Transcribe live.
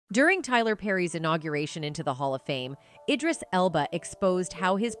During Tyler Perry's inauguration into the Hall of Fame, Idris Elba exposed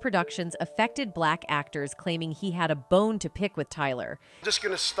how his productions affected black actors, claiming he had a bone to pick with Tyler. I'm just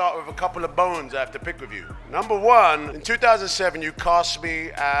going to start with a couple of bones I have to pick with you. Number one, in 2007, you cast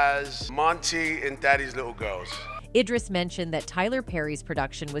me as Monty in Daddy's Little Girls. Idris mentioned that Tyler Perry's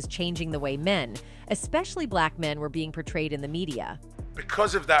production was changing the way men, especially black men, were being portrayed in the media.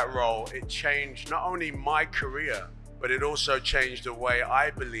 Because of that role, it changed not only my career, but it also changed the way I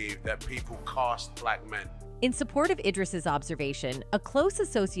believe that people cast black men. In support of Idris's observation, a close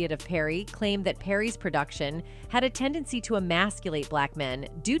associate of Perry claimed that Perry's production had a tendency to emasculate black men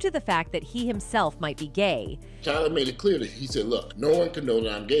due to the fact that he himself might be gay. Tyler made it clear that he said, look, no one can know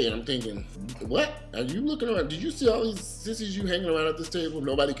that I'm gay. And I'm thinking, what? Are you looking around? Did you see all these sissies you hanging around at this table?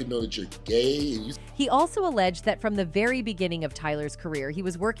 Nobody can know that you're gay. And He also alleged that from the very beginning of Tyler's career, he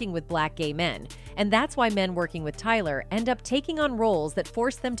was working with black gay men. And that's why men working with Tyler end up taking on roles that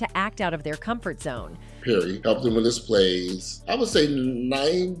force them to act out of their comfort zone. Perry helped him with his plays. I would say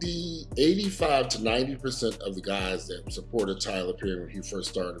 85 to 90% of the guys that supported Tyler Perry when he first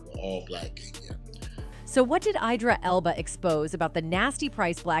started were all black gay men. So what did Idris Elba expose about the nasty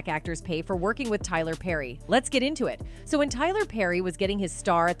price black actors pay for working with Tyler Perry? Let's get into it. So when Tyler Perry was getting his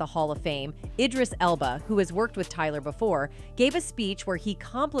star at the Hall of Fame, Idris Elba, who has worked with Tyler before, gave a speech where he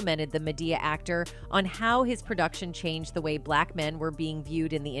complimented the Madea actor on how his production changed the way black men were being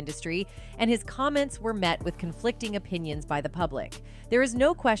viewed in the industry, and his comments were met with conflicting opinions by the public. There is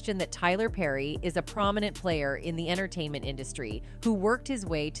no question that Tyler Perry is a prominent player in the entertainment industry who worked his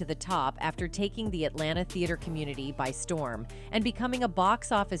way to the top after taking the Atlanta theater community by storm and becoming a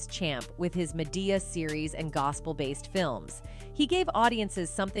box office champ with his Madea series and gospel-based films. He gave audiences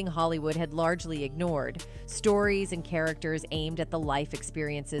something Hollywood had largely ignored: stories and characters aimed at the life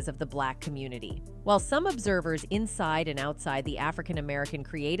experiences of the black community. While some observers inside and outside the African-American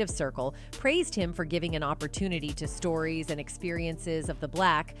creative circle praised him for giving an opportunity to stories and experiences of the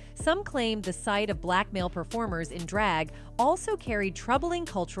black, some claimed the sight of black male performers in drag also carried troubling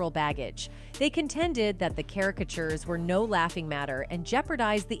cultural baggage. They contended that the caricatures were no laughing matter and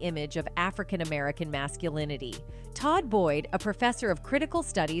jeopardized the image of African-American masculinity. Todd Boyd, a professor of critical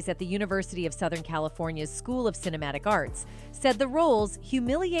studies at the University of Southern California's School of Cinematic Arts, said the roles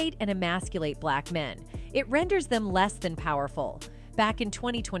humiliate and emasculate black men. It renders them less than powerful. Back in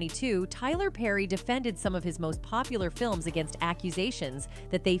 2022, Tyler Perry defended some of his most popular films against accusations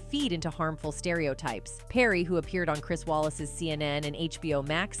that they feed into harmful stereotypes. Perry, who appeared on Chris Wallace's CNN and HBO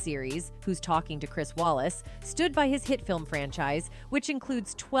Max series, Who's Talking to Chris Wallace, stood by his hit film franchise, which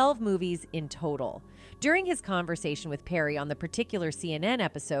includes 12 movies in total. During his conversation with Perry on the particular CNN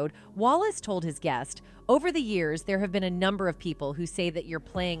episode, Wallace told his guest, "Over the years, there have been a number of people who say that you're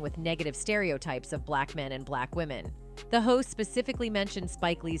playing with negative stereotypes of black men and black women." The host specifically mentioned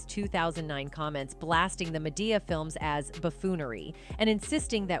Spike Lee's 2009 comments blasting the Madea films as buffoonery and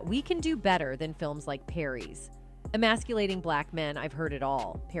insisting that we can do better than films like Perry's. "Emasculating black men, I've heard it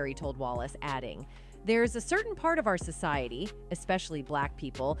all," Perry told Wallace, adding, "There's a certain part of our society, especially black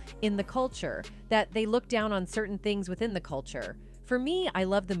people, in the culture, that they look down on certain things within the culture. For me, I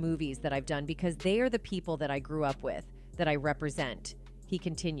love the movies that I've done because they are the people that I grew up with, that I represent." He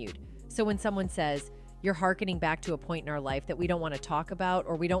continued, "So when someone says, 'You're hearkening back to a point in our life that we don't want to talk about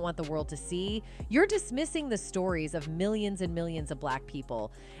or we don't want the world to see,' you're dismissing the stories of millions and millions of black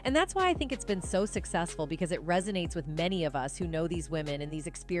people. And that's why I think it's been so successful, because it resonates with many of us who know these women and these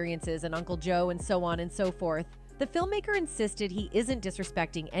experiences and Uncle Joe and so on and so forth." The filmmaker insisted he isn't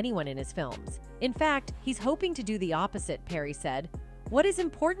disrespecting anyone in his films. In fact, he's hoping to do the opposite, Perry said. "What is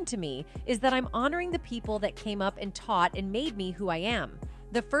important to me is that I'm honoring the people that came up and taught and made me who I am."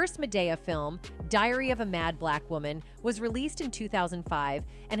 The first Madea film, Diary of a Mad Black Woman, was released in 2005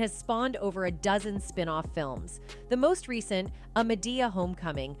 and has spawned over a dozen spin-off films. The most recent, A Madea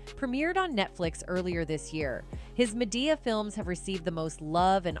Homecoming, premiered on Netflix earlier this year. His Madea films have received the most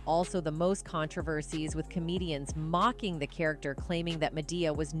love and also the most controversies, with comedians mocking the character, claiming that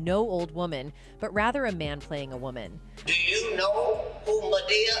Madea was no old woman, but rather a man playing a woman. "Do you know who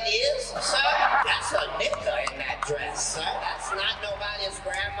Madea is, sir? That's a nigga in that dress, sir. That's not nobody's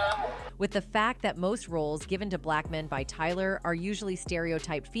grandma." With the fact that most roles given to black men by Tyler are usually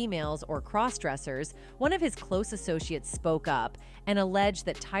stereotyped females or cross-dressers, one of his close associates spoke up and alleged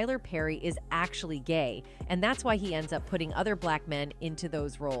that Tyler Perry is actually gay, and that's why he ends up putting other black men into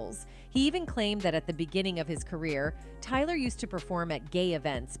those roles. He even claimed that at the beginning of his career, Tyler used to perform at gay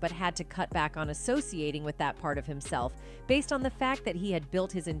events but had to cut back on associating with that part of himself based on the fact that he had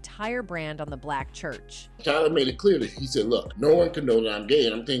built his entire brand on the black church. Tyler made it clear that he said, look, no one can know that I'm gay.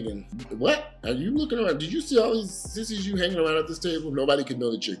 And I'm thinking, What? Are you looking around? Did you see all these sissies you hanging around at this table? Nobody can know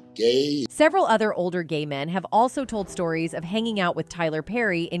that you're gay. Several other older gay men have also told stories of hanging out with Tyler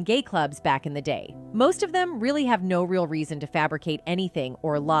Perry in gay clubs back in the day. Most of them really have no real reason to fabricate anything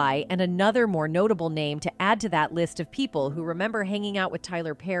or lie, and another more notable name to add to that list of people who remember hanging out with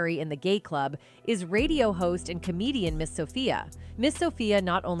Tyler Perry in the gay club is radio host and comedian Miss Sophia. Miss Sophia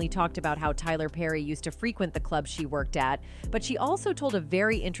not only talked about how Tyler Perry used to frequent the club she worked at, but she also told a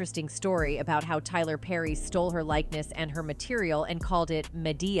very interesting story about how Tyler Perry stole her likeness and her material and called it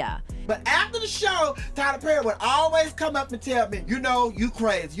Medea. But after the show, Tyler Perry would always come up and tell me, you know, you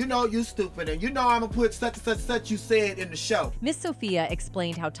crazy, you know, you stupid, and you know I'm gonna put such and such you said in the show. Miss Sophia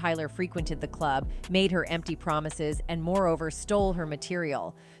explained how Tyler frequented the club, made her empty promises, and moreover stole her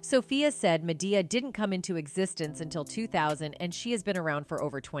material. Sophia said Medea didn't come into existence until 2000, and she has been around for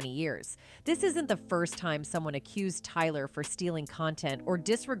over 20 years. This isn't the first time someone accused Tyler for stealing content or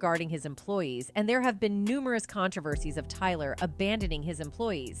disregarding his employees, and there have been numerous controversies of Tyler abandoning his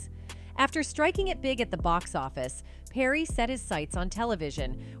employees. After striking it big at the box office, Perry set his sights on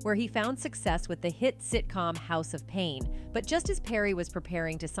television, where he found success with the hit sitcom House of Pain. But just as Perry was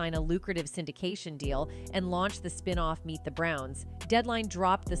preparing to sign a lucrative syndication deal and launch the spin-off Meet the Browns, Deadline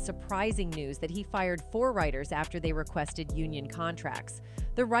dropped the surprising news that he fired 4 writers after they requested union contracts.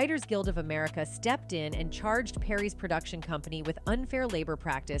 The Writers Guild of America stepped in and charged Perry's production company with unfair labor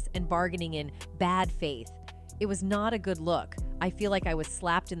practice and bargaining in bad faith. It was not a good look. I feel like I was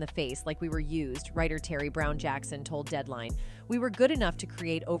slapped in the face like we were used, writer Terry Brown Jackson told Deadline. We were good enough to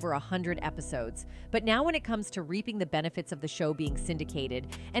create over 100 episodes, but now when it comes to reaping the benefits of the show being syndicated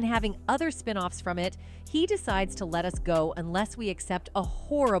and having other spin-offs from it, he decides to let us go unless we accept a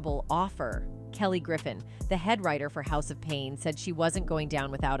horrible offer. Kelly Griffin, the head writer for House of Pain, said she wasn't going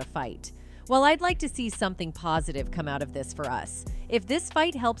down without a fight. Well, I'd like to see something positive come out of this for us. If this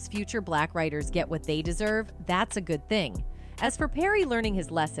fight helps future Black writers get what they deserve, that's a good thing. As for Perry learning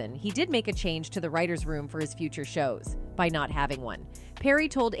his lesson, he did make a change to the writer's room for his future shows, by not having one. Perry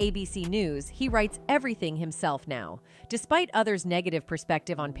told ABC News he writes everything himself now. Despite others' negative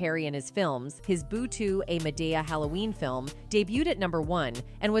perspective on Perry and his films, his Boo 2, a Medea Halloween film, debuted at #1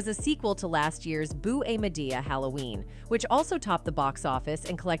 and was a sequel to last year's Boo a Medea Halloween, which also topped the box office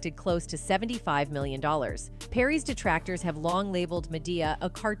and collected close to $75 million. Perry's detractors have long labeled Medea a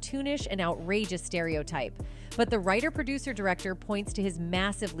cartoonish and outrageous stereotype. But the writer-producer-director points to his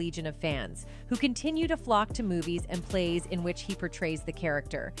massive legion of fans, who continue to flock to movies and plays in which he portrays the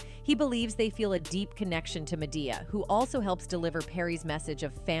character. He believes they feel a deep connection to Medea, who also helps deliver Perry's message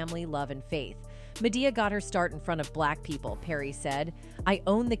of family, love, and faith. Medea got her start in front of Black people, Perry said. I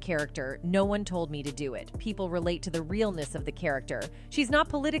own the character. No one told me to do it. People relate to the realness of the character. She's not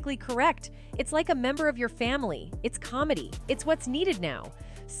politically correct. It's like a member of your family. It's comedy. It's what's needed now.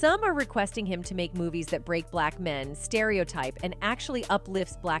 Some are requesting him to make movies that break Black men, stereotype, and actually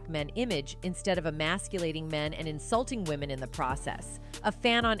uplifts Black men image instead of emasculating men and insulting women in the process. A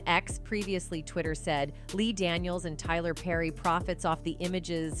fan on X, previously Twitter, said, Lee Daniels and Tyler Perry profits off the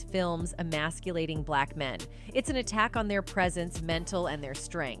images, films emasculating Black men. It's an attack on their presence, mental, and their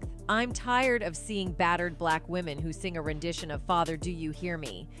strength. I'm tired of seeing battered Black women who sing a rendition of Father, Do You Hear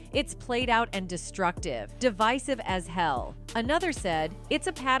Me? It's played out and destructive, divisive as hell. Another said, it's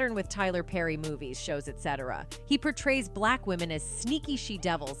a pattern with Tyler Perry movies, shows, etc. He portrays Black women as sneaky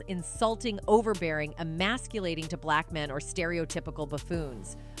she-devils, insulting, overbearing, emasculating to Black men or stereotypical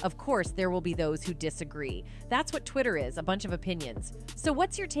buffoons. Of course, there will be those who disagree. That's what Twitter is, a bunch of opinions. So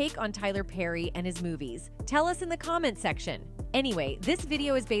what's your take on Tyler Perry and his movies? Tell us in the comment section. Anyway, this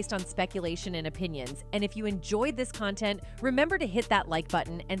video is based on speculation and opinions, and if you enjoyed this content, remember to hit that like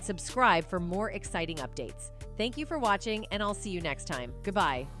button and subscribe for more exciting updates. Thank you for watching, and I'll see you next time.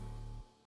 Goodbye.